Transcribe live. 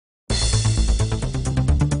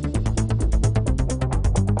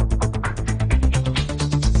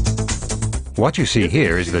What you see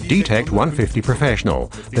here is the D-Tect 150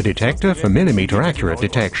 Professional, the detector for millimeter accurate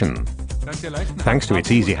detection. Thanks to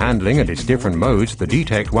its easy handling and its different modes, the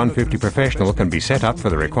D-Tect 150 Professional can be set up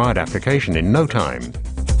for the required application in no time.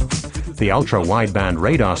 The ultra-wideband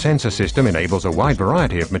radar sensor system enables a wide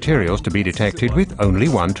variety of materials to be detected with only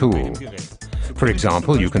one tool. For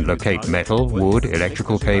example, you can locate metal, wood,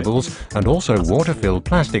 electrical cables, and also water-filled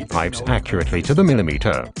plastic pipes accurately to the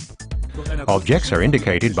millimeter. Objects are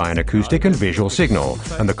indicated by an acoustic and visual signal,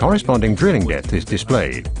 and the corresponding drilling depth is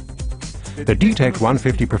displayed. The D-Tect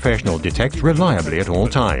 150 Professional detects reliably at all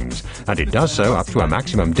times, and it does so up to a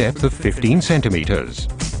maximum depth of 15 centimeters.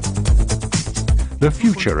 The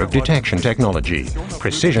future of detection technology,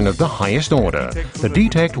 precision of the highest order, the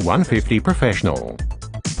D-Tect 150 Professional.